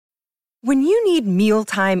When you need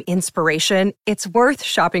mealtime inspiration, it's worth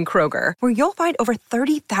shopping Kroger, where you'll find over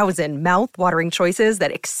 30,000 mouth-watering choices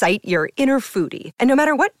that excite your inner foodie. And no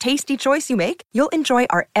matter what tasty choice you make, you'll enjoy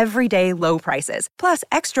our everyday low prices, plus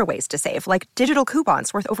extra ways to save, like digital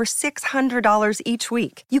coupons worth over $600 each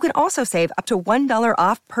week. You can also save up to $1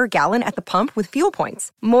 off per gallon at the pump with fuel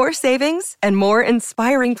points. More savings and more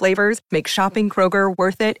inspiring flavors make shopping Kroger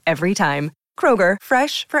worth it every time. Kroger,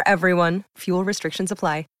 fresh for everyone. Fuel restrictions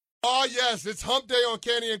apply. Oh, yes, it's Hump Day on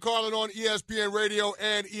Canty and Carlin on ESPN Radio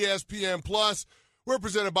and ESPN Plus. We're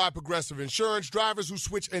presented by Progressive Insurance. Drivers who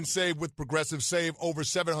switch and save with Progressive save over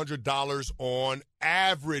 $700 on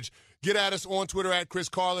average. Get at us on Twitter at Chris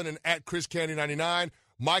Carlin and at ChrisCanty99.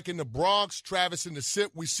 Mike in the Bronx, Travis in the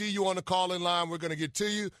SIP. We see you on the call-in line. We're going to get to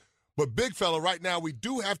you. But, big fella, right now we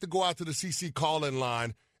do have to go out to the CC call-in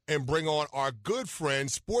line and bring on our good friend,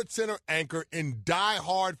 SportsCenter anchor and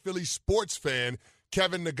diehard Philly sports fan,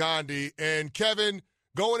 Kevin Negandhi. And Kevin,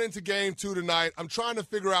 going into Game 2 tonight, I'm trying to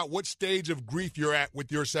figure out what stage of grief you're at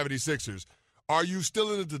with your 76ers. Are you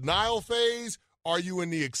still in the denial phase? Are you in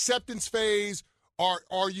the acceptance phase? Or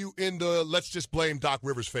are you in the let's just blame Doc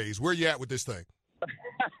Rivers phase? Where are you at with this thing?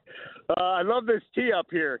 I love this tee up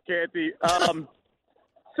here, Canty.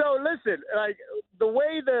 So listen, like the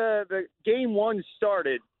way the Game 1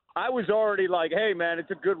 started, I was already like, hey, man,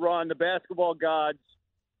 it's a good run. The basketball gods,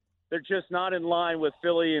 they're just not in line with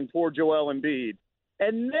Philly and poor Joel Embiid.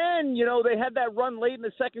 And then, you know, they had that run late in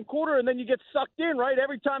the second quarter, and then you get sucked in, right?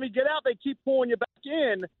 Every time you get out, they keep pulling you back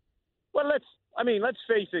in. Well, let's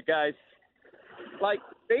face it, guys. Like,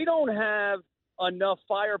 they don't have enough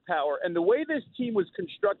firepower. And the way this team was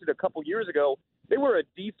constructed a couple years ago, they were a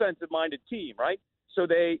defensive-minded team, right? So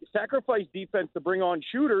they sacrificed defense to bring on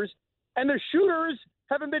shooters, and the shooters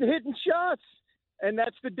haven't been hitting shots. And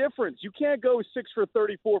that's the difference. You can't go 6 for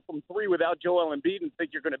 34 from 3 without Joel Embiid and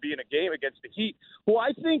think you're going to be in a game against the Heat, who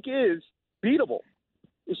I think is beatable.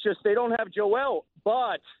 It's just they don't have Joel.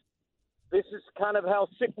 But this is kind of how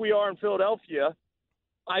sick we are in Philadelphia.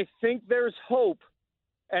 I think there's hope,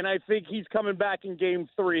 and I think he's coming back in Game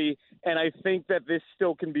 3, and I think that this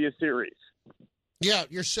still can be a series. Yeah,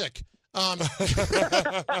 you're sick. Sounds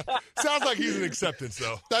like he's an acceptance,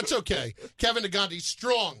 though. That's okay. Kevin Negandhi,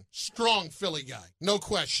 strong Philly guy, no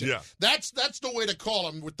question. Yeah. That's the way to call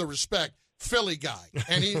him with the respect, Philly guy,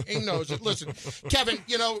 and he knows it. Listen, Kevin,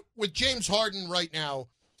 you know, with James Harden right now,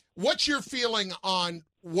 what's your feeling on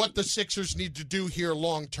what the Sixers need to do here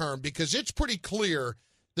long term? Because it's pretty clear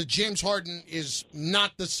that James Harden is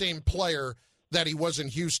not the same player that he was in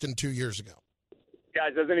Houston 2 years ago.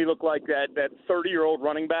 Guys, doesn't he look like that 30-year-old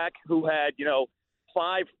running back who had,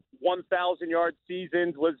 5 1,000-yard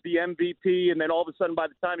seasons, was the MVP, and then all of a sudden by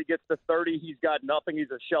the time he gets to 30, he's got nothing. He's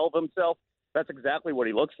a shell of himself. That's exactly what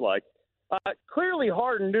he looks like. Clearly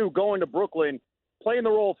Harden knew going to Brooklyn, playing the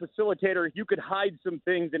role of facilitator, you could hide some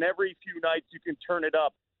things, and every few nights you can turn it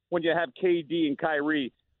up when you have KD and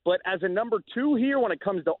Kyrie. But as a number 2 here when it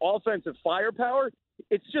comes to offensive firepower,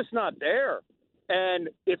 it's just not there. And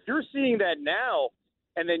if you're seeing that now,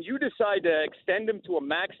 and then you decide to extend him to a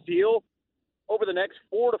max deal over the next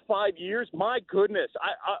 4 to 5 years, my goodness,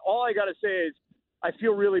 all I got to say is I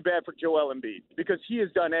feel really bad for Joel Embiid because he has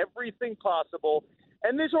done everything possible,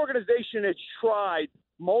 and this organization has tried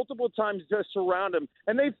multiple times to surround him,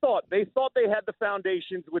 and they thought they had the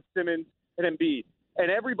foundations with Simmons and Embiid,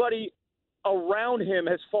 and everybody around him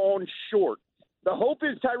has fallen short. The hope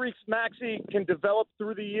is Tyrese Maxey can develop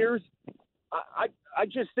through the years. I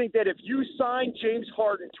just think that if you sign James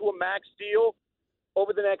Harden to a max deal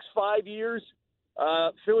over the next 5 years,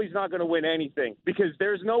 Philly's not going to win anything because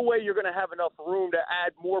there's no way you're going to have enough room to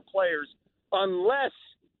add more players unless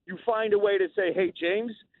you find a way to say, hey,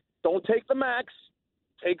 James, don't take the max,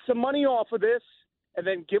 take some money off of this, and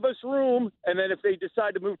then give us room. And then if they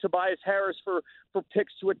decide to move Tobias Harris for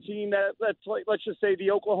picks to a team that's like, let's just say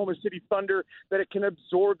the Oklahoma City Thunder, that it can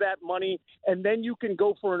absorb that money, and then you can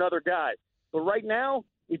go for another guy. But right now,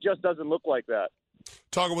 it just doesn't look like that.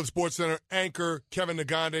 Talking with SportsCenter anchor Kevin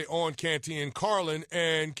Negandhi on Canty and Carlin.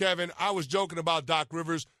 And, Kevin, I was joking about Doc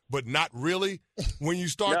Rivers, but not really. When you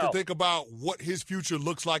start to think about what his future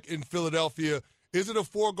looks like in Philadelphia, is it a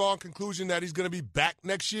foregone conclusion that he's going to be back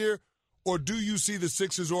next year? Or do you see the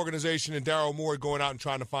Sixers organization and Daryl Morey going out and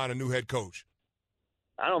trying to find a new head coach?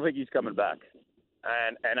 I don't think he's coming back.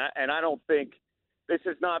 And I don't think this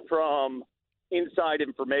is not from inside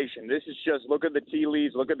information. This is just look at the tea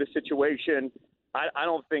leaves, look at the situation. I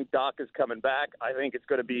don't think Doc is coming back. I think it's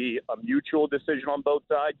going to be a mutual decision on both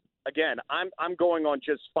sides. Again, I'm going on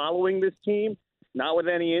just following this team, not with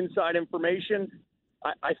any inside information.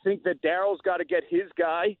 I think that Daryl's got to get his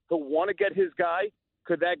guy. He'll want to get his guy.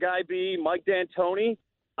 Could that guy be Mike D'Antoni?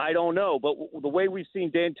 I don't know. But the way we've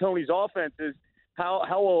seen D'Antoni's offense is how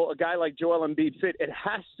will a guy like Joel Embiid fit? It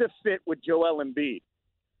has to fit with Joel Embiid.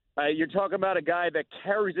 You're talking about a guy that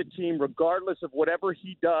carries a team regardless of whatever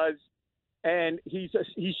he does, and he's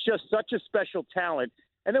just such a special talent.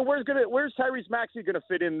 And then where's Tyrese Maxey going to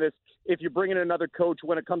fit in this if you bring in another coach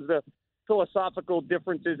when it comes to philosophical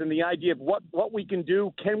differences and the idea of what we can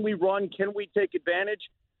do? Can we run? Can we take advantage?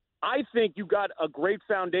 I think you got a great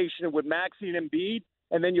foundation with Maxey and Embiid,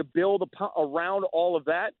 and then you build around all of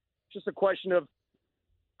that. Just a question of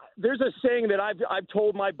there's a saying that I've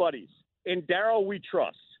told my buddies, in Daryl we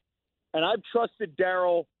trust. And I've trusted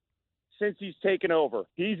Daryl since he's taken over.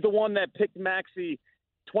 He's the one that picked Maxey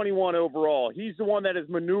 21 overall. He's the one that has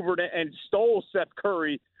maneuvered and stole Seth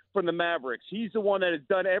Curry from the Mavericks. He's the one that has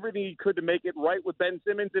done everything he could to make it right with Ben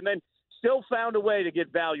Simmons and then still found a way to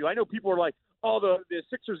get value. I know people are like, oh, the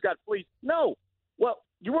Sixers got fleeced. No. Well,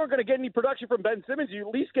 you weren't going to get any production from Ben Simmons. You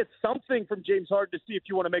at least get something from James Harden to see if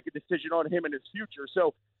you want to make a decision on him in his future.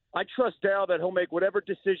 So I trust Daryl that he'll make whatever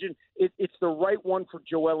decision. It's the right one for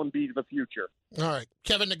Joel Embiid in the future. All right.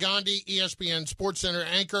 Kevin Negandhi, ESPN SportsCenter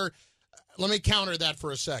anchor. Let me counter that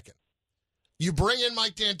for a second. You bring in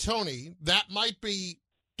Mike D'Antoni, that might be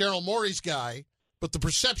Daryl Morey's guy, but the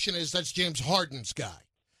perception is that's James Harden's guy.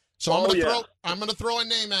 So I'm going to throw a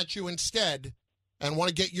name at you instead and want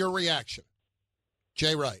to get your reaction.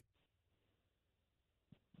 Jay Wright.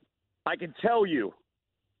 I can tell you,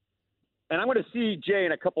 and I'm going to see Jay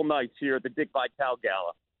in a couple nights here at the Dick Vitale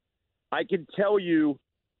Gala. I can tell you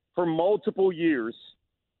for multiple years,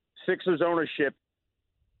 Sixers ownership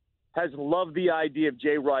has loved the idea of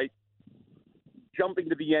Jay Wright jumping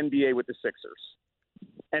to the NBA with the Sixers.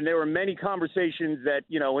 And there were many conversations that,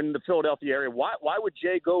 in the Philadelphia area, why would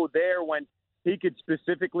Jay go there when he could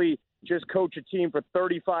specifically just coach a team for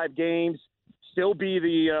 35 games, still be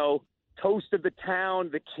the, toast of the town,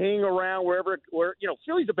 the king around where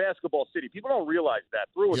Philly's a basketball city. People don't realize that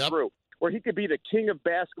through and through, where he could be the king of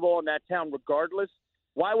basketball in that town regardless.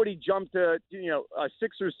 Why would he jump to, a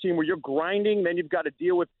Sixers team where you're grinding, then you've got to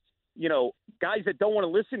deal with, guys that don't want to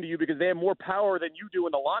listen to you because they have more power than you do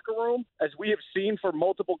in the locker room, as we have seen for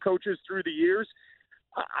multiple coaches through the years?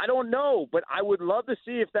 I don't know, but I would love to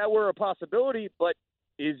see if that were a possibility. But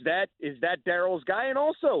is that Daryl's guy? And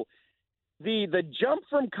also, the jump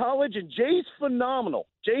from college, and Jay's phenomenal.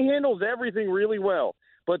 Jay handles everything really well.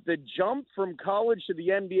 But the jump from college to the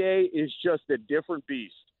NBA is just a different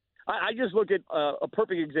beast. I just look at a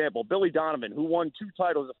perfect example, Billy Donovan, who won 2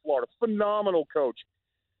 titles at Florida. Phenomenal coach.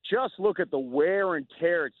 Just look at the wear and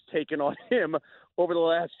tear it's taken on him over the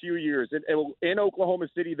last few years. In Oklahoma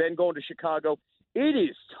City, then going to Chicago. It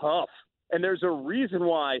is tough. And there's a reason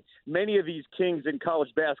why many of these kings in college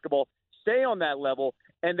basketball stay on that level,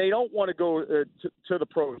 and they don't want to go to the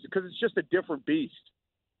pros because it's just a different beast.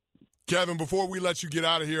 Kevin, before we let you get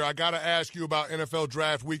out of here, I got to ask you about NFL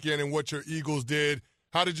Draft Weekend and what your Eagles did.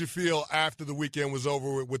 How did you feel after the weekend was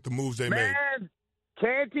over with the moves they made? Man,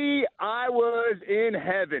 Canty, I was in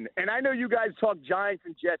heaven. And I know you guys talk Giants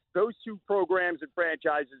and Jets. Those 2 programs and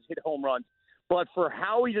franchises hit home runs. But for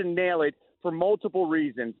Howie to nail it for multiple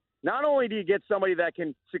reasons, not only do you get somebody that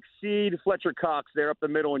can succeed Fletcher Cox there up the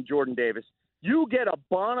middle and Jordan Davis, you get a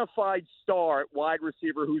bona fide star at wide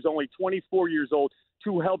receiver who's only 24 years old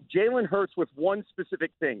to help Jalen Hurts with one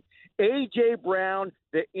specific thing. A.J. Brown,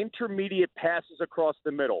 the intermediate passes across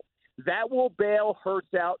the middle. That will bail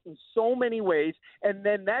Hurts out in so many ways, and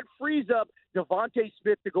then that frees up Devontae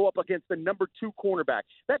Smith to go up against the number 2 cornerback.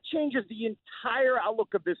 That changes the entire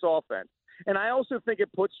outlook of this offense. And I also think it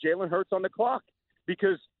puts Jalen Hurts on the clock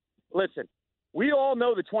because, listen, we all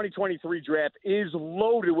know the 2023 draft is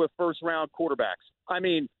loaded with first-round quarterbacks. I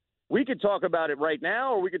mean, we could talk about it right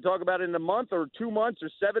now, or we could talk about it in a month or 2 months or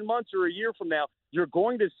 7 months or a year from now. You're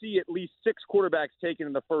going to see at least 6 quarterbacks taken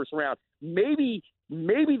in the first round. Maybe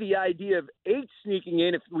the idea of 8 sneaking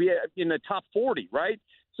in if we in the top 40, right?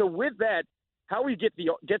 So with that, how he gets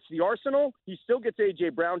the arsenal, he still gets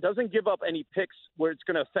A.J. Brown, doesn't give up any picks where it's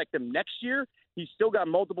going to affect him next year. He's still got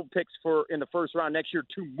multiple picks in the first round next year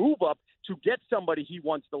to move up to get somebody he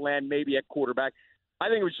wants to land maybe at quarterback. I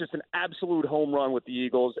think it was just an absolute home run with the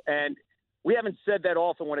Eagles, and we haven't said that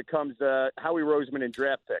often when it comes to Howie Roseman and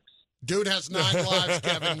draft picks. Dude has 9 lives,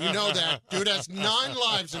 Kevin. You know that. Dude has 9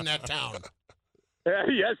 lives in that town.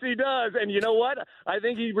 Yes, he does. And you know what? I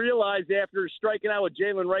think he realized after striking out with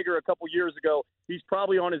Jalen Reagor a couple years ago, he's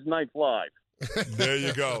probably on his 9th live. There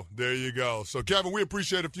you go. There you go. So, Kevin, we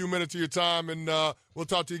appreciate a few minutes of your time, and we'll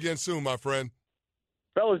talk to you again soon, my friend.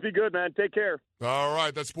 Fellas, be good, man. Take care. All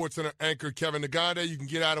right. That's SportsCenter anchor Kevin Negandhi. You can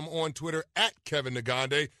get at him on Twitter at Kevin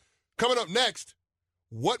Negandhi. Coming up next,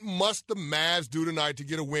 What must the Mavs do tonight to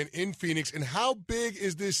get a win in Phoenix, and how big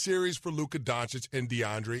is this series for Luka Doncic and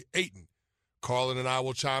DeAndre Ayton? Carlin and I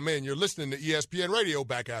will chime in. You're listening to ESPN Radio.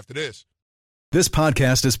 Back after this. This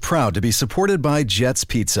podcast is proud to be supported by Jets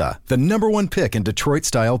Pizza, the #1 pick in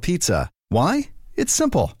Detroit-style pizza. Why? It's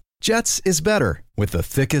simple. Jets is better. With the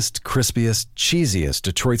thickest, crispiest, cheesiest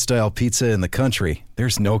Detroit-style pizza in the country,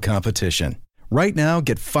 there's no competition. Right now,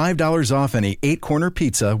 get $5 off any 8-corner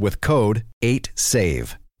pizza with code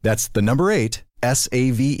 8SAVE. That's the number 8,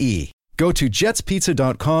 S-A-V-E. Go to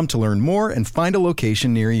jetspizza.com to learn more and find a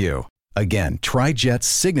location near you. Again, try Jet's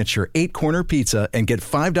signature 8-corner pizza and get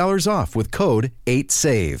 $5 off with code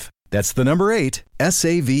 8SAVE. That's the number 8,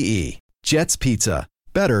 S-A-V-E. Jet's Pizza.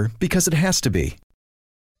 Better because it has to be.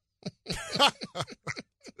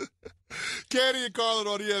 Candy and Carlin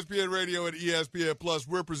on ESPN Radio and ESPN Plus.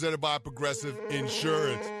 We're presented by Progressive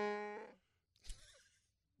Insurance.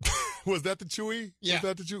 Was that the Chewy? Yeah. Was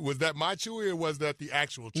that the Chewy? Was that my Chewy or was that the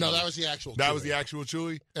actual Chewy? No, that was the actual Chewy. That was the actual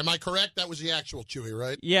Chewy? Am I correct? That was the actual Chewy,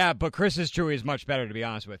 right? Yeah, but Chris's Chewy is much better, to be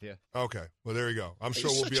honest with you. Okay. Well, there you go. I'm sure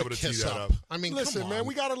He's we'll be such able a to tee kiss that up. up. I mean, listen, come man, on.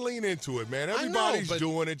 we got to lean into it, man. I know, Everybody's but-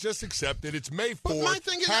 doing it. Just accept it. It's May 4th. But my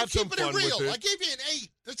thing is, I'm Have some keeping fun it real. with it. I gave you an 8.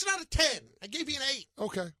 That's not a 10. I gave you an 8.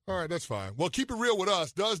 Okay. All right. That's fine. Well, keep it real with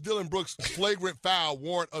us. Does Dylan Brooks' flagrant foul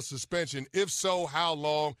warrant a suspension? If so, how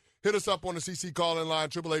long? Hit us up on the CC call-in line,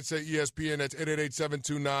 888-SAY-ESPN. That's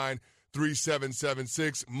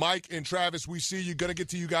 888-729-3776. Mike and Travis, we see you. Going to get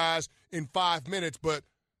to you guys in 5 minutes. But,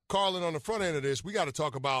 Carlin, on the front end of this, we got to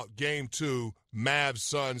talk about Game 2,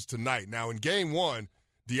 Mavs-Suns tonight. Now, in Game 1,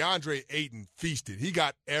 DeAndre Ayton feasted. He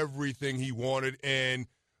got everything he wanted. And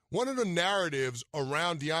one of the narratives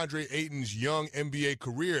around DeAndre Ayton's young NBA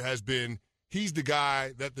career has been he's the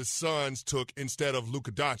guy that the Suns took instead of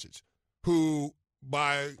Luka Doncic, who –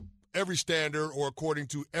 by every standard or according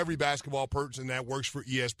to every basketball person that works for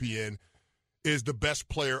ESPN, is the best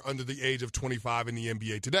player under the age of 25 in the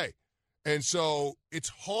NBA today. And so it's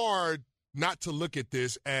hard not to look at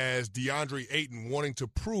this as DeAndre Ayton wanting to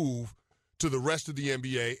prove to the rest of the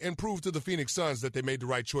NBA and prove to the Phoenix Suns that they made the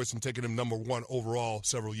right choice in taking him number 1 overall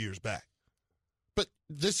several years back. But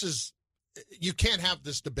this is – you can't have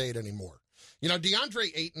this debate anymore. You know,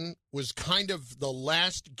 DeAndre Ayton was kind of the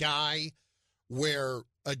last guy where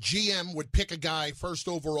a GM would pick a guy first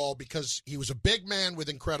overall because he was a big man with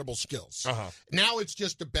incredible skills. Now it's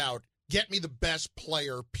just about get me the best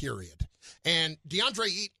player, period. And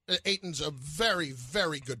DeAndre Ayton's a very,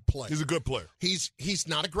 very good player. He's a good player. He's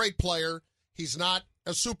not a great player. He's not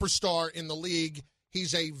a superstar in the league.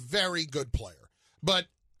 He's a very good player. But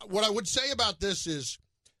what I would say about this is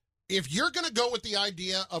if you're going to go with the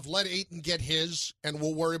idea of let Ayton get his and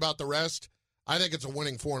we'll worry about the rest, I think it's a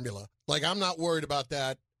winning formula. Like, I'm not worried about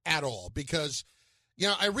that at all because, you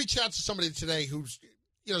know, I reached out to somebody today who's,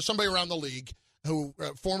 you know, somebody around the league who,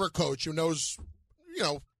 former coach who knows, you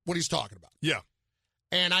know, what he's talking about. Yeah.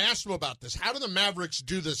 And I asked him about this. How do the Mavericks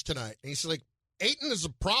do this tonight? And he's like, Ayton is a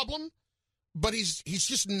problem, but he's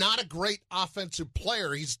just not a great offensive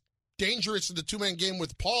player. He's dangerous in the two-man game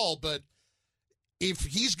with Paul, but if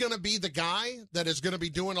he's going to be the guy that is going to be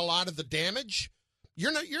doing a lot of the damage,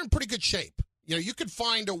 you're in pretty good shape. You know, you could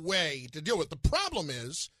find a way to deal with it. The problem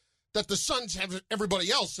is that the Suns have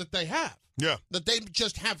everybody else that they have. Yeah. That they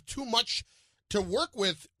just have too much to work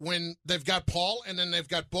with when they've got Paul and then they've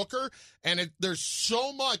got Booker. And there's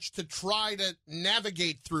so much to try to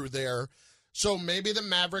navigate through there. So maybe the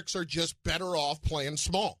Mavericks are just better off playing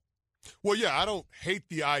small. Well, yeah, I don't hate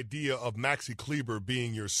the idea of Maxi Kleber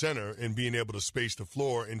being your center and being able to space the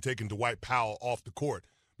floor and taking Dwight Powell off the court.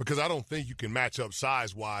 Because I don't think you can match up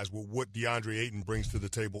size-wise with what DeAndre Ayton brings to the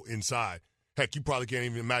table inside. Heck, you probably can't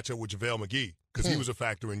even match up with JaVale McGee because he was a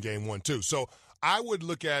factor in Game 1, too. So I would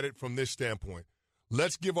look at it from this standpoint.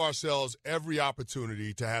 Let's give ourselves every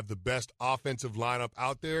opportunity to have the best offensive lineup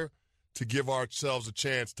out there to give ourselves a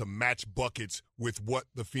chance to match buckets with what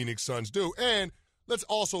the Phoenix Suns do. And let's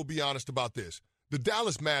also be honest about this. The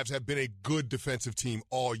Dallas Mavs have been a good defensive team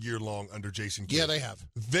all year long under Jason Kidd. Yeah, they have.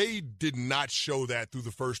 They did not show that through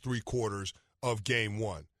the first 3 quarters of Game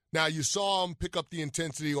 1. Now, you saw them pick up the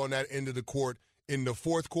intensity on that end of the court in the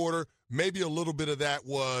fourth quarter. Maybe a little bit of that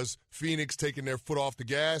was Phoenix taking their foot off the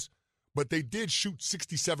gas, but they did shoot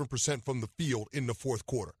 67% from the field in the fourth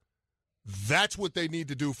quarter. That's what they need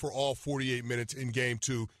to do for all 48 minutes in Game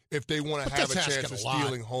 2 if they want to have a chance of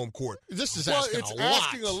stealing home court. This is asking a lot. Well, it's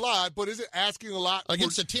asking a lot, but is it asking a lot?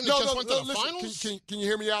 Against a team that just went to the finals? Can you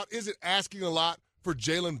hear me out? Is it asking a lot for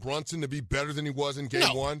Jalen Brunson to be better than he was in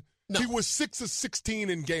Game 1? No. He was 6 of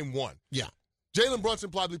 16 in Game 1. Yeah. Jalen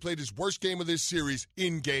Brunson probably played his worst game of this series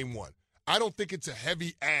in Game 1. I don't think it's a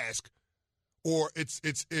heavy ask or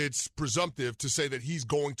it's presumptive to say that he's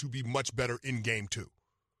going to be much better in Game 2.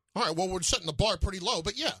 All right, well, we're setting the bar pretty low,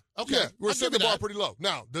 but yeah. Okay. Yeah, we're setting the bar pretty low.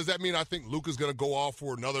 Now, does that mean I think Luka's going to go off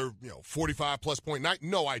for another 45-plus point night?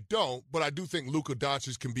 No, I don't, but I do think Luka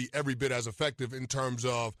Doncic can be every bit as effective in terms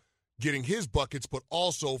of getting his buckets, but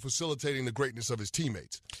also facilitating the greatness of his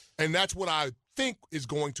teammates. And that's what I think is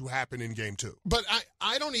going to happen in Game 2. But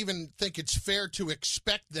I don't even think it's fair to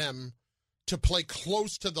expect them to play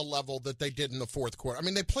close to the level that they did in the fourth quarter. I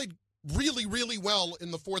mean, they played really, really well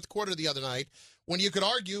in the fourth quarter the other night, when you could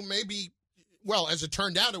argue maybe, well, as it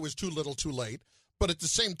turned out, it was too little too late. But at the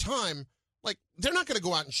same time, like, they're not going to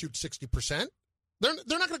go out and shoot 60%. They're not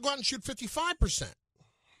going to go out and shoot 55%.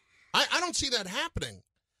 I don't see that happening.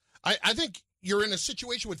 I think you're in a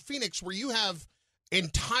situation with Phoenix where you have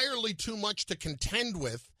entirely too much to contend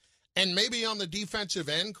with, and maybe on the defensive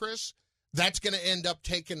end, Chris, that's going to end up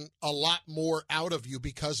taking a lot more out of you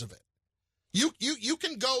because of it. You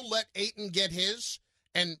can go let Ayton get his,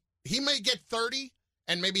 and he may get 30,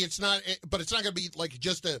 and maybe it's not, but it's not going to be like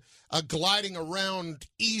just a gliding around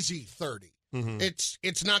easy 30. Mm-hmm.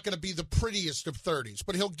 It's not going to be the prettiest of 30s,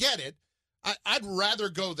 but he'll get it. I'd rather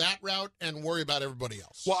go that route and worry about everybody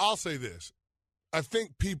else. Well, I'll say this. I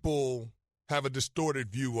think people have a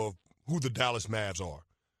distorted view of who the Dallas Mavs are.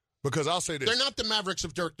 Because I'll say this. They're not the Mavericks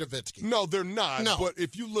of Dirk Nowitzki. No, they're not. No. But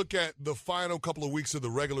if you look at the final couple of weeks of the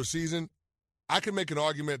regular season, I can make an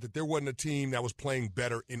argument that there wasn't a team that was playing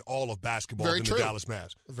better in all of basketball than the Dallas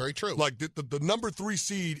Mavs. Very true. Like the number 3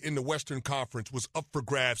 seed in the Western Conference was up for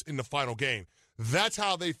grabs in the final game. That's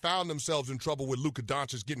how they found themselves in trouble with Luka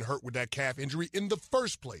Doncic getting hurt with that calf injury in the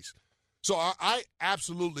first place. So I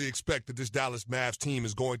absolutely expect that this Dallas Mavs team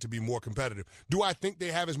is going to be more competitive. Do I think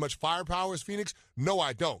they have as much firepower as Phoenix? No,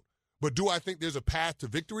 I don't. But do I think there's a path to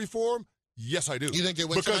victory for them? Yes, I do. You think they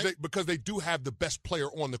win tonight? Because they do have the best player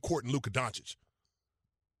on the court in Luka Doncic.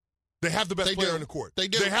 They have the best player on the court. They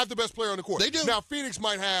do. They have the best player on the court. They do. Now, Phoenix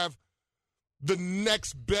might have the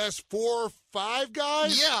next best 4 or 5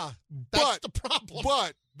 guys. Yeah, that's the problem.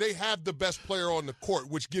 But they have the best player on the court,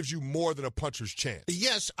 which gives you more than a puncher's chance.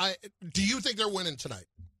 Yes. Do you think they're winning tonight?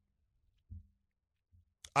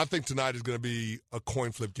 I think tonight is going to be a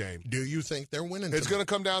coin flip game. Do you think they're winning tonight? It's going to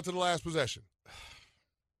come down to the last possession.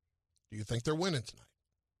 Do you think they're winning tonight?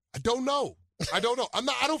 I don't know. I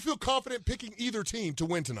don't feel confident picking either team to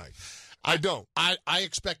win tonight. I don't. I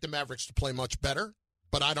expect the Mavericks to play much better,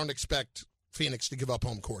 but I don't expect Phoenix to give up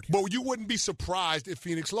home court here. Well, you wouldn't be surprised if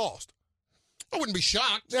Phoenix lost. I wouldn't be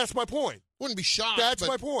shocked. That's my point. Wouldn't be shocked. That's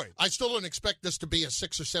my point. I still don't expect this to be a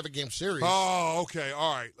 6 or 7 game series. Oh, okay.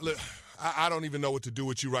 All right. Look, I don't even know what to do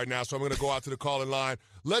with you right now, so I'm going to go out to the calling line.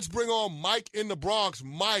 Let's bring on Mike in the Bronx.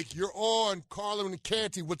 Mike, you're on Carlin and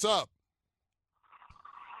Canty. What's up?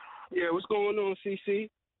 Yeah, what's going on, CC?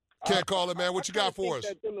 Can't call it, man. What you got for us?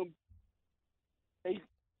 Hey,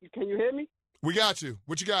 can you hear me? We got you.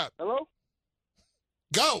 What you got? Hello?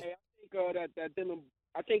 Go. Hey,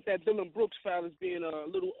 I think that Dylan Brooks foul is being a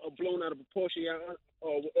little blown out of proportion.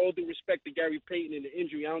 With all due respect to Gary Payton and the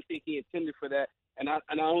injury, I don't think he intended for that, and I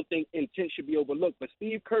don't think intent should be overlooked. But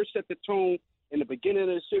Steve Kerr set the tone in the beginning of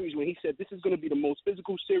the series when he said this is going to be the most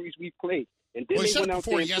physical series we've played. And then he said it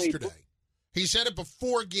before yesterday. He said it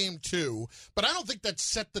before Game 2, but I don't think that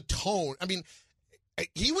set the tone. I mean,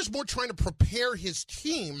 he was more trying to prepare his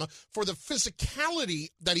team for the physicality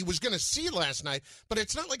that he was going to see last night. But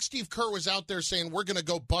it's not like Steve Kerr was out there saying, we're going to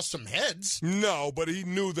go bust some heads. No, but he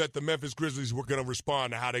knew that the Memphis Grizzlies were going to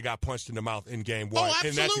respond to how they got punched in the mouth in Game 1. Oh, absolutely.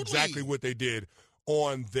 And that's exactly what they did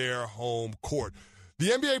on their home court. The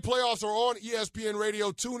NBA playoffs are on ESPN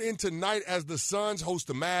Radio. Tune in tonight as the Suns host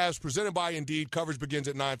the Mavs. Presented by Indeed. Coverage begins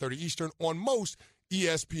at 9:30 Eastern on most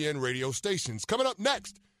ESPN radio stations. Coming up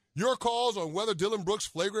next, your calls on whether Dylan Brooks'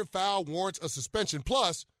 flagrant foul warrants a suspension.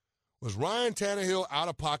 Plus, was Ryan Tannehill out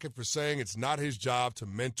of pocket for saying it's not his job to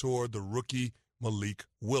mentor the rookie Malik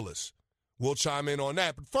Willis? We'll chime in on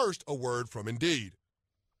that. But first, a word from Indeed.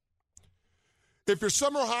 If your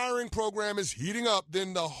summer hiring program is heating up,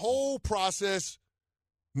 then the whole process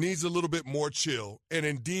needs a little bit more chill, and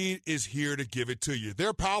Indeed is here to give it to you.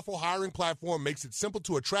 Their powerful hiring platform makes it simple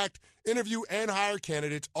to attract, interview, and hire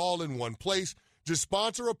candidates all in one place. Just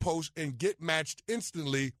sponsor a post and get matched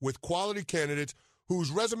instantly with quality candidates whose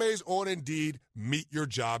resumes on Indeed meet your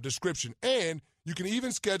job description. And you can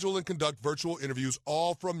even schedule and conduct virtual interviews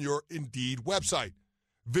all from your Indeed website.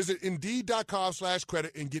 Visit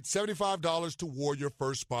Indeed.com/credit and get $75 toward your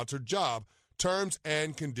first sponsored job. Terms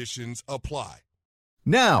and conditions apply.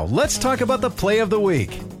 Now, let's talk about the play of the week.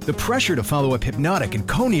 The pressure to follow up Hypnotic and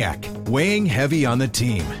Cognac, weighing heavy on the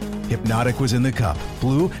team. Hypnotic was in the cup,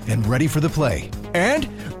 blue, and ready for the play. And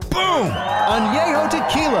Boom! Añejo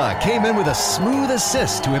Tequila came in with a smooth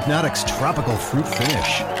assist to Hypnotic's tropical fruit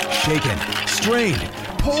finish. Shaken, strained,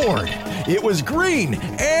 poured. It was green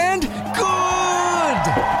and good!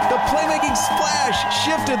 The playmaking splash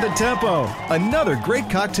shifted the tempo. Another great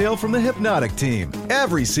cocktail from the Hypnotic team.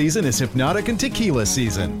 Every season is Hypnotic and Tequila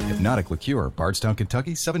season. Hypnotic Liqueur, Bardstown,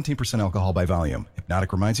 Kentucky, 17% alcohol by volume.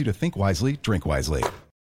 Hypnotic reminds you to think wisely, drink wisely.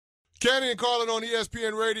 Canty and Carlin on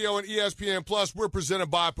ESPN Radio and ESPN Plus. We're presented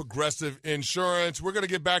by Progressive Insurance. We're going to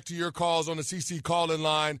get back to your calls on the CC call-in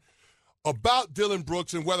line about Dillon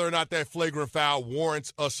Brooks and whether or not that flagrant foul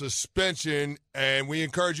warrants a suspension. And we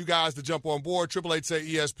encourage you guys to jump on board.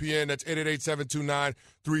 888-SAY-ESPN. That's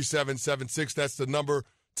 888-729-3776. That's the number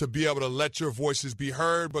to be able to let your voices be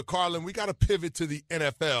heard. But, Carlin, we got to pivot to the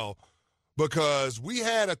NFL because we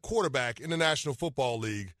had a quarterback in the National Football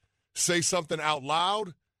League say something out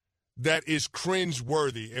loud that is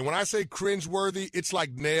cringe-worthy. And when I say cringe-worthy, it's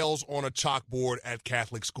like nails on a chalkboard at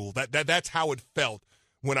Catholic school. That's how it felt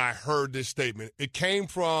when I heard this statement. It came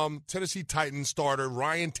from Tennessee Titans starter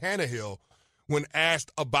Ryan Tannehill when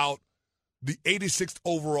asked about the 86th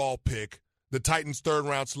overall pick, the Titans'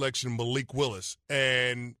 third-round selection, Malik Willis.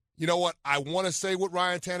 And you know what? I want to say what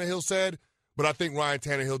Ryan Tannehill said, but I think Ryan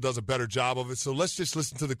Tannehill does a better job of it. So let's just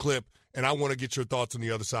listen to the clip, and I want to get your thoughts on the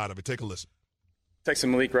other side of it. Take a listen. Texted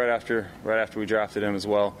Malik right after we drafted him as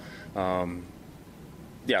well. I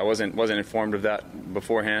wasn't informed of that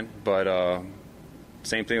beforehand, but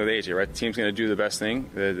same thing with AJ, right? The team's going to do the best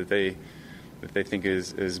thing that they think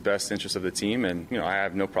is best interest of the team, and I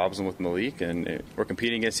have no problems with Malik, and we're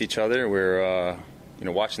competing against each other. We're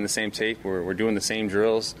watching the same tape. We're doing the same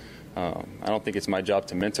drills. I don't think it's my job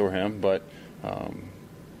to mentor him, but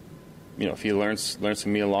if he learns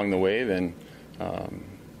from me along the way, then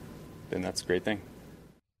that's a great thing.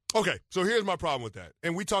 Okay, so here's my problem with that.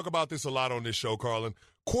 And we talk about this a lot on this show, Carlin.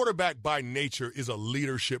 Quarterback by nature is a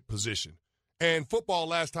leadership position. And football,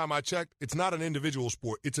 last time I checked, it's not an individual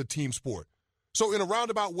sport. It's a team sport. So in a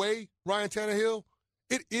roundabout way, Ryan Tannehill,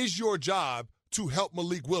 it is your job to help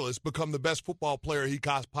Malik Willis become the best football player he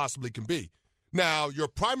possibly can be. Now, your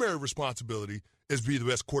primary responsibility is to be the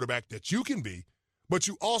best quarterback that you can be, but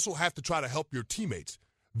you also have to try to help your teammates.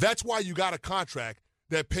 That's why you got a contract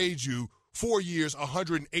that paid you 4 years,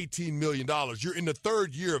 $118 million. You're in the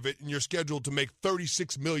third year of it, and you're scheduled to make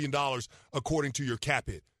 $36 million according to your cap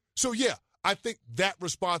hit. So, yeah, I think that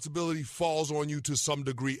responsibility falls on you to some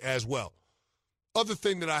degree as well. Other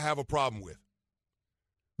thing that I have a problem with,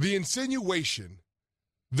 the insinuation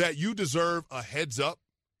that you deserve a heads up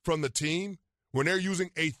from the team when they're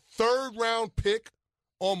using a third-round pick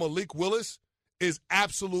on Malik Willis is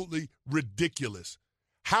absolutely ridiculous.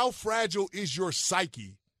 How fragile is your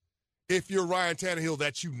psyche if you're Ryan Tannehill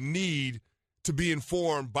that you need to be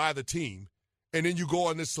informed by the team, and then you go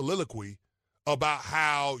on this soliloquy about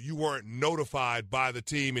how you weren't notified by the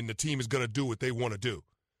team and the team is going to do what they want to do?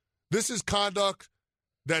 This is conduct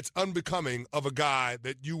that's unbecoming of a guy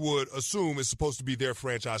that you would assume is supposed to be their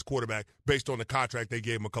franchise quarterback based on the contract they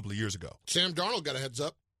gave him a couple of years ago. Sam Darnold got a heads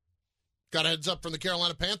up. Got a heads up from the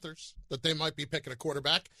Carolina Panthers that they might be picking a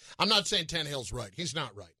quarterback. I'm not saying Tannehill's right. He's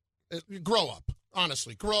not right. Grow up.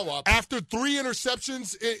 Honestly, grow up. After 3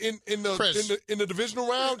 interceptions in the divisional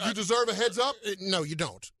round, you deserve a heads up? No, you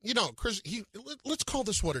don't. You don't. Chris, let's call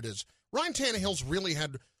this what it is. Ryan Tannehill's really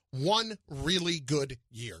had one really good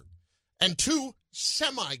year and 2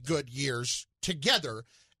 semi-good years together.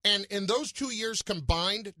 And in those 2 years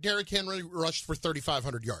combined, Derrick Henry rushed for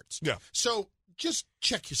 3,500 yards. Yeah. So just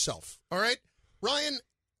check yourself, all right? Ryan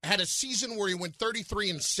had a season where he went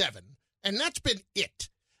 33-7, and that's been it.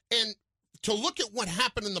 And to look at what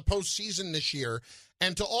happened in the postseason this year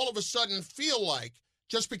and to all of a sudden feel like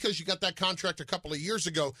just because you got that contract a couple of years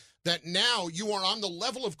ago that now you are on the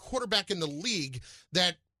level of quarterback in the league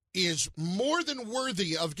that is more than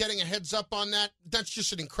worthy of getting a heads up on that, that's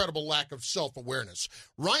just an incredible lack of self-awareness.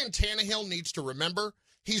 Ryan Tannehill needs to remember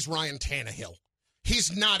he's Ryan Tannehill.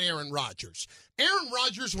 He's not Aaron Rodgers. Aaron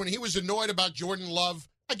Rodgers, when he was annoyed about Jordan Love,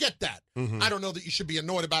 I get that. Mm-hmm. I don't know that you should be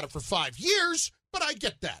annoyed about it for 5 years, but I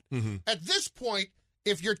get that. Mm-hmm. At this point,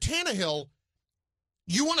 if you're Tannehill,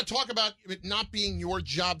 you want to talk about it not being your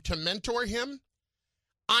job to mentor him?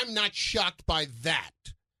 I'm not shocked by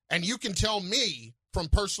that. And you can tell me from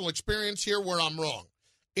personal experience here where I'm wrong.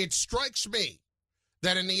 It strikes me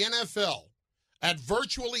that in the NFL, at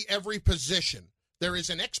virtually every position, there is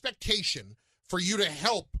an expectation for you to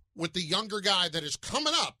help with the younger guy that is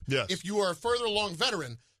coming up if you are a further along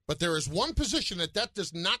veteran. But there is one position that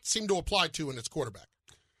does not seem to apply to, and it's quarterback.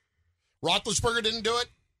 Roethlisberger didn't do it,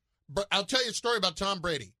 but I'll tell you a story about Tom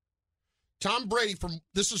Brady.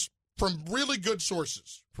 This is from really good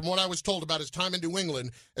sources, from what I was told about his time in New England,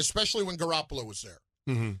 especially when Garoppolo was there.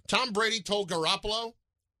 Mm-hmm. Tom Brady told Garoppolo,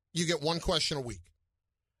 you get one question a week.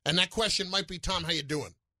 And that question might be, Tom, how you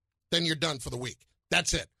doing? Then you're done for the week.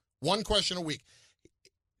 That's it. One question a week.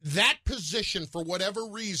 That position, for whatever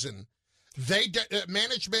reason,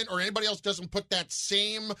 management or anybody else doesn't put that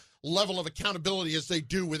same level of accountability as they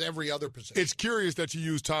do with every other position. It's curious that you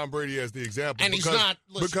use Tom Brady as the example. And he's not.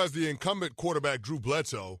 Because the incumbent quarterback, Drew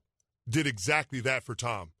Bledsoe, did exactly that for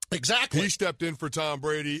Tom. Exactly. He stepped in for Tom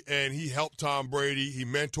Brady, and he helped Tom Brady. He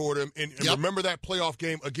mentored him. And remember that playoff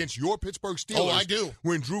game against your Pittsburgh Steelers? Oh, I do.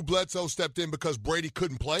 When Drew Bledsoe stepped in because Brady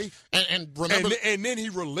couldn't play? And remember... And then he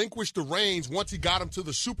relinquished the reins once he got him to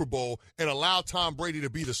the Super Bowl and allowed Tom Brady to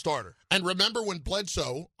be the starter. And remember when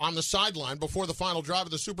Bledsoe, on the sideline before the final drive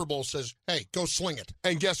of the Super Bowl, says, hey, go sling it.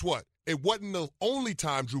 And guess what? It wasn't the only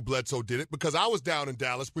time Drew Bledsoe did it, because I was down in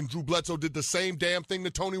Dallas when Drew Bledsoe did the same damn thing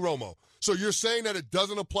to Tony Romo. So you're saying that it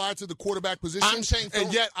doesn't apply to the quarterback position? I'm saying...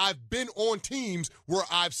 And yet I've been on teams where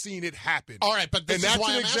I've seen it happen. All right, but this is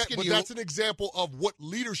why I'm asking you... But that's an example of what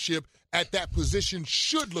leadership at that position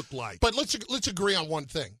should look like. But let's agree on one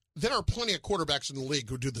thing. There are plenty of quarterbacks in the league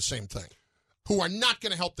who do the same thing, who are not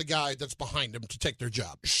going to help the guy that's behind him to take their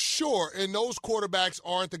job. Sure, and those quarterbacks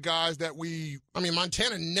aren't the guys that we... I mean,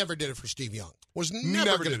 Montana never did it for Steve Young. Was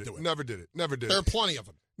never going to do it. Never did it. There are plenty of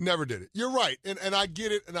them. Never did it. You're right, and I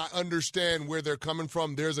get it, and I understand where they're coming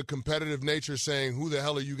from. There's a competitive nature saying, who the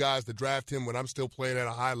hell are you guys to draft him when I'm still playing at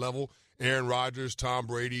a high level? Aaron Rodgers, Tom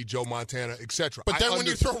Brady, Joe Montana, etc. But then when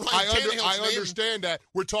you throw Ryan Tannehill's name... I understand that.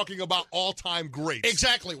 We're talking about all-time greats.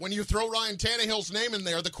 Exactly. When you throw Ryan Tannehill's name in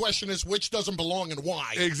there, the question is which doesn't belong and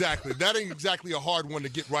why. Exactly. That ain't exactly a hard one to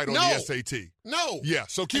get right on the SAT. No. Yeah,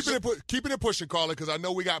 so keeping it pushing, Carly, because I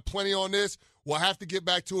know we got plenty on this. We'll have to get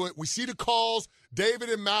back to it. We see the calls. David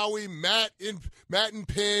in Maui, Matt in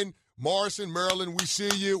Penn, Morris in Maryland, we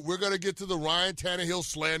see you. We're going to get to the Ryan Tannehill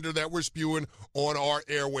slander that we're spewing on our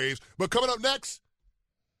airwaves. But coming up next,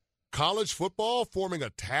 college football forming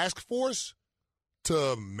a task force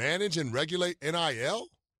to manage and regulate NIL?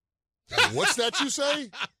 What's that you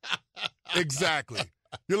say? Exactly.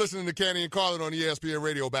 You're listening to Canty and Carlin on ESPN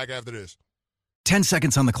Radio. Back after this. 10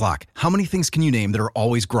 seconds on the clock. How many things can you name that are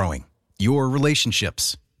always growing? Your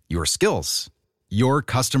relationships, your skills, your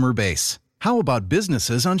customer base. How about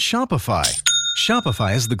businesses on Shopify?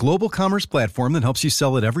 Shopify is the global commerce platform that helps you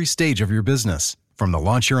sell at every stage of your business. From the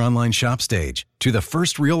launch your online shop stage, to the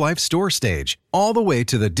first real-life store stage, all the way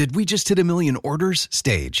to the did we just hit a million orders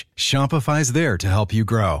stage. Shopify's there to help you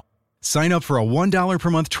grow. Sign up for a $1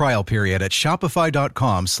 per month trial period at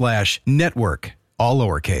shopify.com/network, all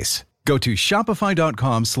lowercase. Go to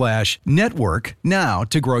shopify.com/network now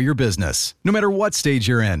to grow your business, no matter what stage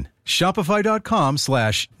you're in.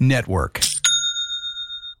 Shopify.com/network.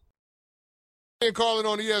 And Carlin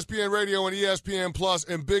on ESPN Radio and ESPN Plus.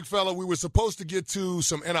 And big fella, we were supposed to get to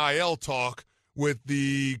some NIL talk with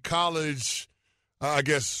the college,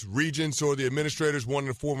 regents or the administrators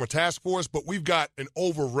wanting to form a task force, but we've got an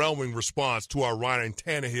overwhelming response to our Ryan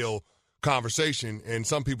Tannehill conversation, and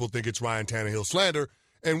some people think it's Ryan Tannehill slander.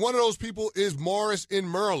 And one of those people is Morris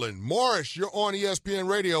in Maryland. Morris, you're on ESPN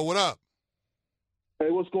Radio. What up?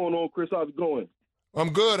 Hey, what's going on, Chris? How's it going?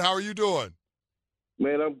 I'm good. How are you doing?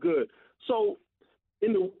 Man, I'm good. So,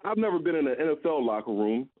 I've never been in an NFL locker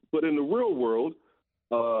room, but in the real world,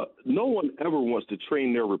 no one ever wants to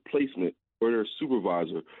train their replacement or their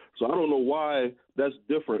supervisor. So I don't know why that's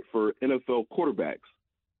different for NFL quarterbacks.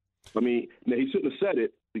 I mean, now he shouldn't have said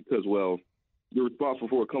it because, well, you're responsible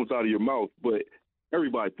for what comes out of your mouth, but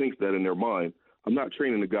everybody thinks that in their mind. I'm not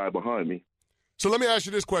training the guy behind me. So let me ask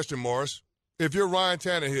you this question, Morris. If you're Ryan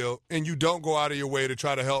Tannehill and you don't go out of your way to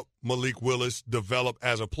try to help Malik Willis develop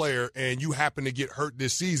as a player and you happen to get hurt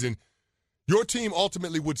this season, your team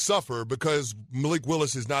ultimately would suffer because Malik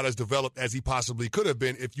Willis is not as developed as he possibly could have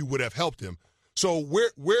been if you would have helped him. So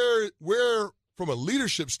where from a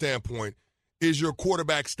leadership standpoint, is your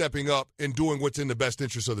quarterback stepping up and doing what's in the best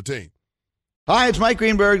interest of the team? Hi, it's Mike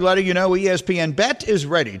Greenberg letting you know ESPN Bet is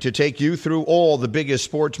ready to take you through all the biggest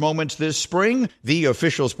sports moments this spring. The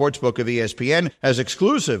official sportsbook of ESPN has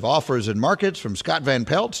exclusive offers and markets from Scott Van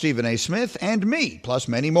Pelt, Stephen A. Smith, and me, plus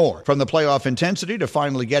many more. From the playoff intensity to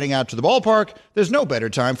finally getting out to the ballpark, there's no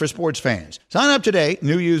better time for sports fans. Sign up today.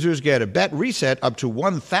 New users get a bet reset up to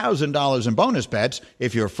 $1,000 in bonus bets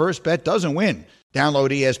if your first bet doesn't win. Download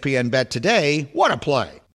ESPN Bet today. What a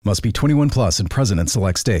play. Must be 21 plus and present in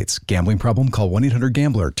select states. Gambling problem? Call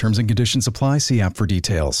 1-800-GAMBLER. Terms and conditions apply. See app for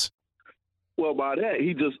details. Well, by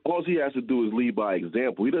that, all he has to do is lead by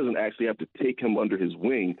example. He doesn't actually have to take him under his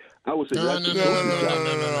wing. I would say no.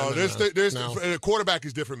 The quarterback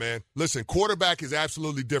is different, man. Listen, quarterback is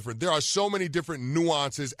absolutely different. There are so many different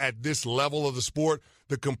nuances at this level of the sport.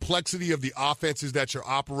 The complexity of the offenses that you're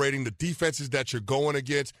operating, the defenses that you're going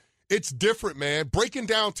against. It's different, man. Breaking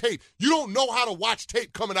down tape. You don't know how to watch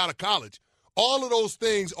tape coming out of college. All of those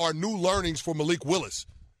things are new learnings for Malik Willis.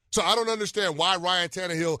 So I don't understand why Ryan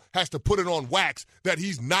Tannehill has to put it on wax that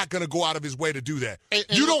he's not going to go out of his way to do that.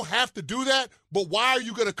 You don't have to do that, but why are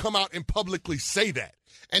you going to come out and publicly say that?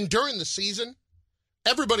 And during the season,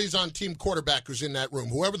 everybody's on team quarterback who's in that room.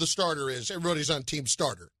 Whoever the starter is, everybody's on team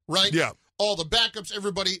starter, right? Yeah. All the backups,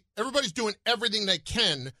 everybody's doing everything they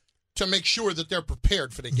can to make sure that they're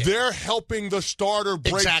prepared for the game. They're helping the starter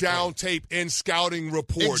break down tape in scouting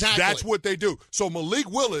reports. Exactly. That's what they do. So Malik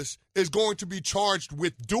Willis is going to be charged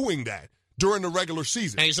with doing that during the regular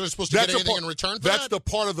season. And he's not supposed to get anything in return for that? That's the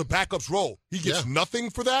part of the backup's role. He gets nothing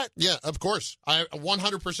for that? Yeah, of course.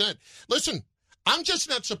 100%. Listen, I'm just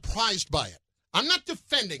not surprised by it. I'm not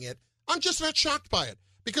defending it. I'm just not shocked by it.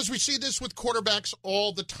 Because we see this with quarterbacks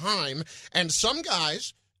all the time, and some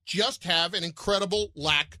guys just have an incredible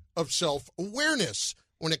lack of self-awareness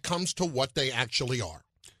when it comes to what they actually are.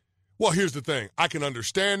 Well, here's the thing. I can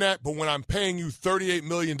understand that, but when I'm paying you $38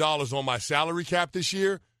 million on my salary cap this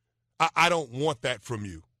year, I don't want that from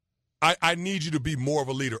you. I need you to be more of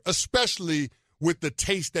a leader, especially with the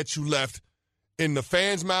taste that you left in the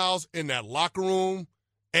fans' mouths, in that locker room,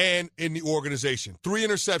 and in the organization. 3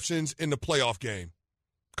 interceptions in the playoff game.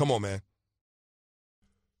 Come on, man.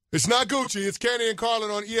 It's not Gucci. It's Canty and Carlin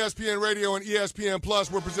on ESPN Radio and ESPN Plus.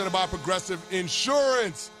 We're presented by Progressive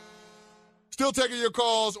Insurance. Still taking your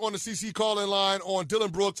calls on the CC call-in line on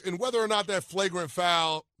Dylan Brooks and whether or not that flagrant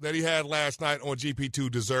foul that he had last night on GP2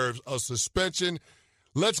 deserves a suspension.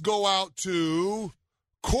 Let's go out to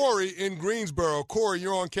Corey in Greensboro. Corey,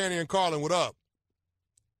 you're on Canty and Carlin. What up?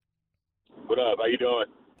 What up? How you doing?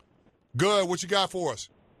 Good. What you got for us?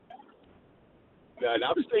 I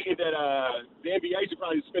was thinking that the NBA should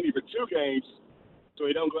probably suspend him for 2 games so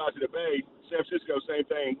he don't go out to the Bay. San Francisco, same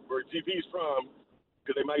thing, where GP's from,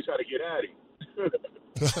 because they might try to get at him.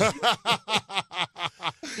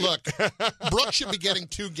 Look, Brooks should be getting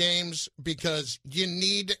 2 games because you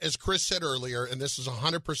need, as Chris said earlier, and this is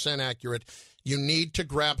 100% accurate, you need to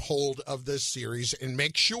grab hold of this series and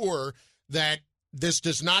make sure that this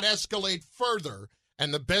does not escalate further.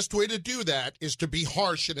 And the best way to do that is to be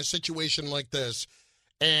harsh in a situation like this.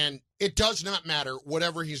 And it does not matter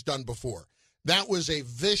whatever he's done before. That was a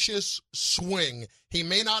vicious swing. He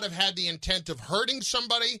may not have had the intent of hurting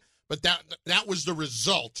somebody, but that was the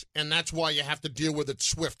result. And that's why you have to deal with it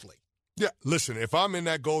swiftly. Yeah, listen, if I'm in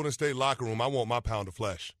that Golden State locker room, I want my pound of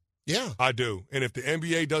flesh. Yeah. I do. And if the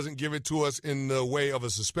NBA doesn't give it to us in the way of a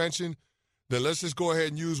suspension, then let's just go ahead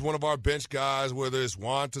and use one of our bench guys, whether it's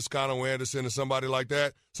Juan Toscano-Anderson or somebody like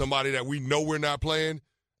that, somebody that we know we're not playing.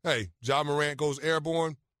 Hey, Ja Morant goes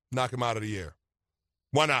airborne, knock him out of the air.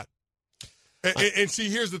 Why not? And see,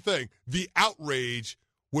 here's the thing. The outrage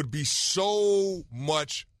would be so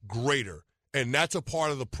much greater, and that's a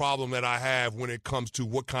part of the problem that I have when it comes to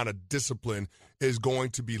what kind of discipline is going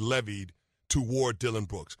to be levied toward Dylan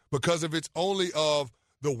Brooks. Because if it's only of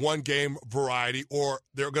the 1-game variety, or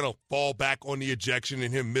they're going to fall back on the ejection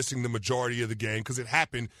and him missing the majority of the game because it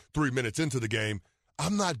happened 3 minutes into the game,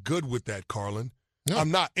 I'm not good with that, Carlin. No.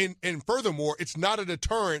 I'm not. And furthermore, it's not a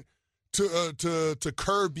deterrent to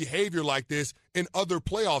curb behavior like this in other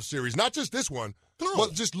playoff series. Not just this one,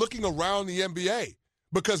 but just looking around the NBA.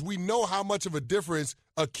 Because we know how much of a difference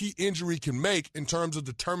a key injury can make in terms of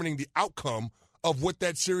determining the outcome of what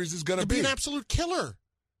that series is going to be. It can be an absolute killer.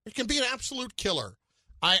 It can be an absolute killer.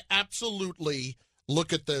 I absolutely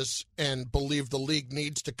look at this and believe the league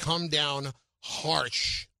needs to come down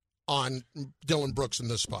harsh on Dylan Brooks in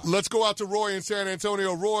this spot. Let's go out to Roy in San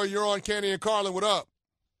Antonio. Roy, you're on Canty and Carlin. What up?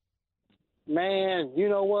 Man, you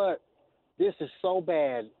know what? This is so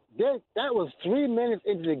bad. That was 3 minutes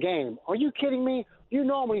into the game. Are you kidding me? You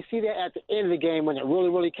normally see that at the end of the game when it really,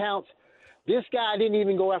 really counts. This guy didn't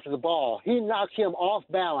even go after the ball. He knocked him off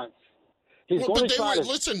balance.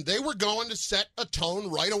 Listen, they were going to set a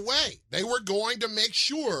tone right away. They were going to make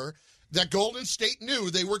sure that Golden State knew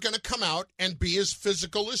they were going to come out and be as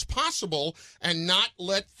physical as possible and not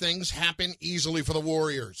let things happen easily for the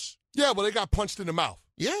Warriors. Yeah, well, they got punched in the mouth.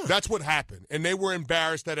 Yeah. That's what happened. And they were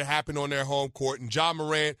embarrassed that it happened on their home court. And Ja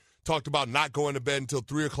Morant talked about not going to bed until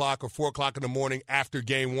 3 o'clock or 4 o'clock in the morning after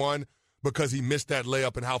game 1 because he missed that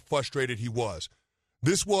layup and how frustrated he was.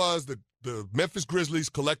 This was the the Memphis Grizzlies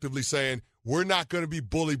collectively saying, we're not going to be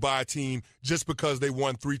bullied by a team just because they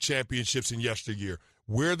won 3 championships in yesteryear.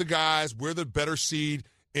 We're the guys, we're the better seed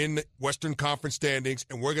in the Western Conference standings,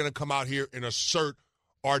 and we're going to come out here and assert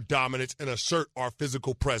our dominance and assert our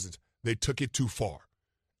physical presence. They took it too far.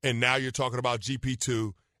 And now you're talking about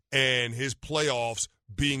GP2 and his playoffs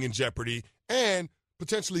being in jeopardy and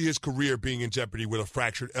potentially his career being in jeopardy with a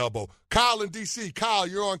fractured elbow. Kyle in D.C. Kyle,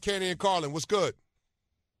 you're on Canty and Carlin. What's good?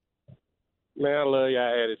 Man, I love your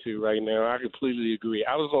attitude right now. I completely agree.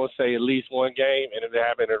 I was going to say at least one game, and if it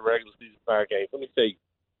happened in a regular season 5 games, let me say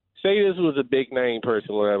this was a big-name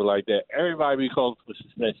person or whatever like that. Everybody be called for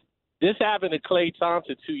suspension. This happened to Klay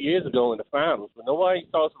Thompson 2 years ago in the finals, but nobody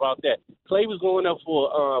talks about that. Klay was going up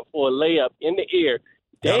for a layup in the air.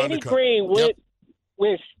 Danny Green went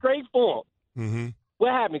straight for him. Mm-hmm.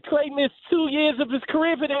 What happened? Klay missed 2 years of his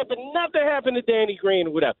career for that, but nothing happened to Danny Green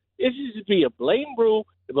or whatever. It should be a blatant rule.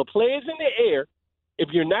 If a player's in the air, if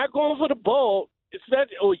you're not going for the ball,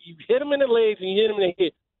 or you hit him in the legs and you hit him in the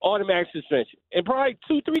head, automatic suspension. And probably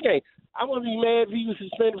 2-3 games. I wouldn't be mad if he was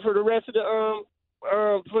suspended for the rest of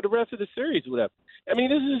the series or whatever. I mean,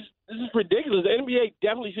 this is ridiculous. The NBA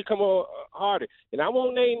definitely should come on harder. And I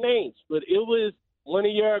won't name names, but it was one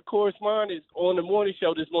of your correspondents on the morning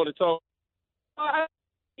show this morning talking.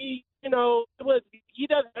 He didn't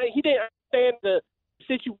understand the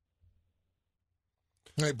situation.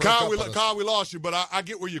 Hey, Kyle, we lost you, but I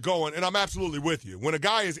get where you're going, and I'm absolutely with you. When a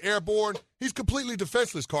guy is airborne, he's completely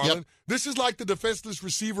defenseless, Carlin. Yep. This is like the defenseless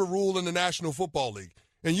receiver rule in the National Football League.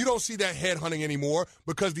 And you don't see that headhunting anymore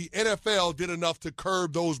because the NFL did enough to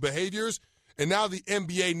curb those behaviors, and now the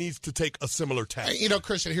NBA needs to take a similar tack. You know,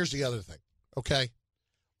 Christian, here's the other thing, okay?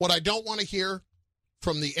 What I don't want to hear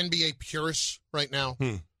from the NBA purists right now,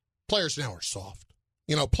 players now are soft.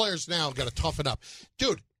 You know, players now got to toughen up.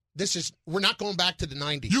 Dude, we're not going back to the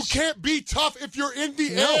 90s. You can't be tough if you're in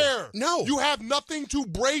the air. No. You have nothing to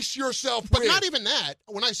brace yourself with. But not even that.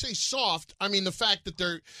 When I say soft, I mean the fact that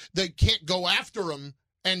they can't go after him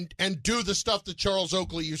and do the stuff that Charles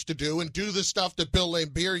Oakley used to do and do the stuff that Bill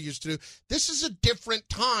Laimbeer used to do. This is a different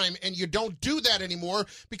time, and you don't do that anymore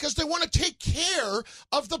because they want to take care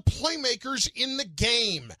of the playmakers in the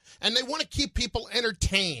game, and they want to keep people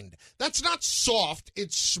entertained. That's not soft.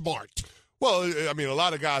 It's smart. Well, I mean, a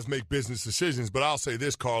lot of guys make business decisions, but I'll say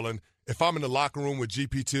this, Carlin. If I'm in the locker room with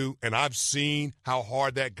GP2 and I've seen how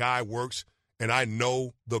hard that guy works and I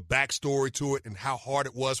know the backstory to it and how hard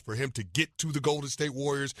it was for him to get to the Golden State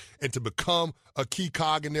Warriors and to become a key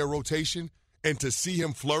cog in their rotation and to see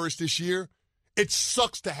him flourish this year, it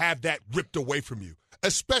sucks to have that ripped away from you,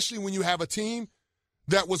 especially when you have a team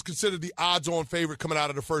that was considered the odds-on favorite coming out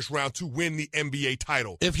of the first round to win the NBA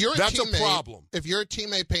title. That's a problem. If you're a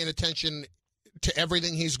teammate paying attention to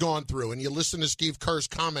everything he's gone through and you listen to Steve Kerr's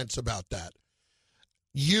comments about that,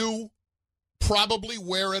 you probably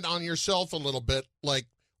wear it on yourself a little bit. Like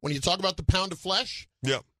when you talk about the pound of flesh.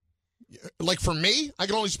 Yeah. Like for me, I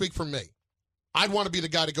can only speak for me. I'd want to be the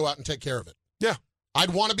guy to go out and take care of it. Yeah. I'd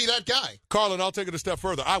want to be that guy. Carlin, I'll take it a step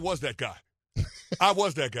further. I was that guy. I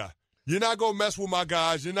was that guy. You're not going to mess with my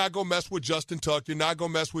guys. You're not going to mess with Justin Tuck. You're not going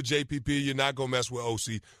to mess with JPP. You're not going to mess with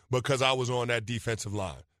OC because I was on that defensive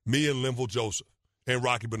line. Me and Linval Joseph and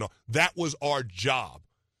Rocky Bernard. That was our job.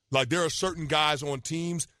 Like there are certain guys on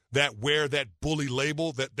teams that wear that bully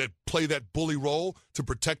label, that play that bully role to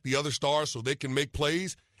protect the other stars so they can make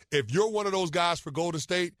plays. If you're one of those guys for Golden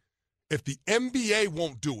State, if the NBA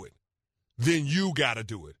won't do it, then you got to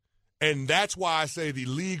do it. And that's why I say the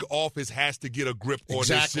league office has to get a grip on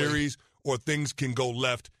this series or things can go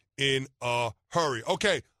left in a hurry.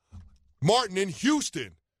 Okay, Martin in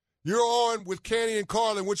Houston, you're on with Canty and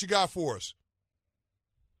Carlin. What you got for us?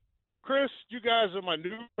 Chris, you guys are my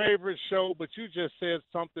new favorite show, but you just said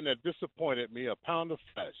something that disappointed me, a pound of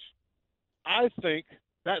flesh. I think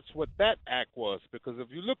that's what that act was, because if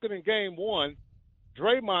you look at in game one,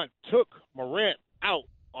 Draymond took Morant out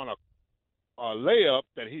on a layup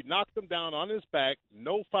that he knocked him down on his back.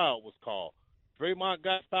 No foul was called. Draymond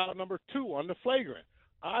got foul number 2 on the flagrant.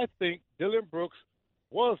 I think Dillon Brooks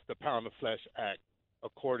was the pound of flesh act,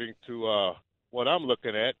 according to what I'm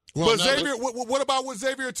looking at. Well, but Xavier, what about what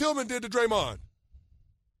Xavier Tillman did to Draymond?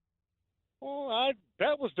 Well,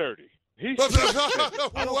 that was dirty. What?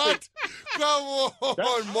 Come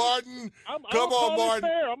on, Martin. Come on, Martin.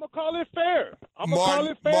 I'm gonna call it fair.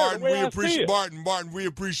 Martin, we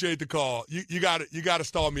appreciate the call. You got to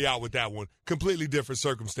stall me out with that one. Completely different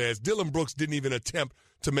circumstance. Dillon Brooks didn't even attempt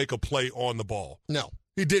to make a play on the ball. No,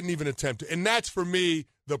 he didn't even attempt to, and that's for me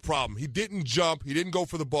the problem. He didn't jump. He didn't go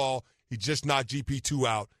for the ball. He just knocked GP2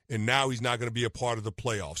 out, and now he's not going to be a part of the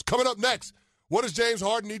playoffs. Coming up next, What does James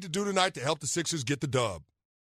Harden need to do tonight to help the Sixers get the dub?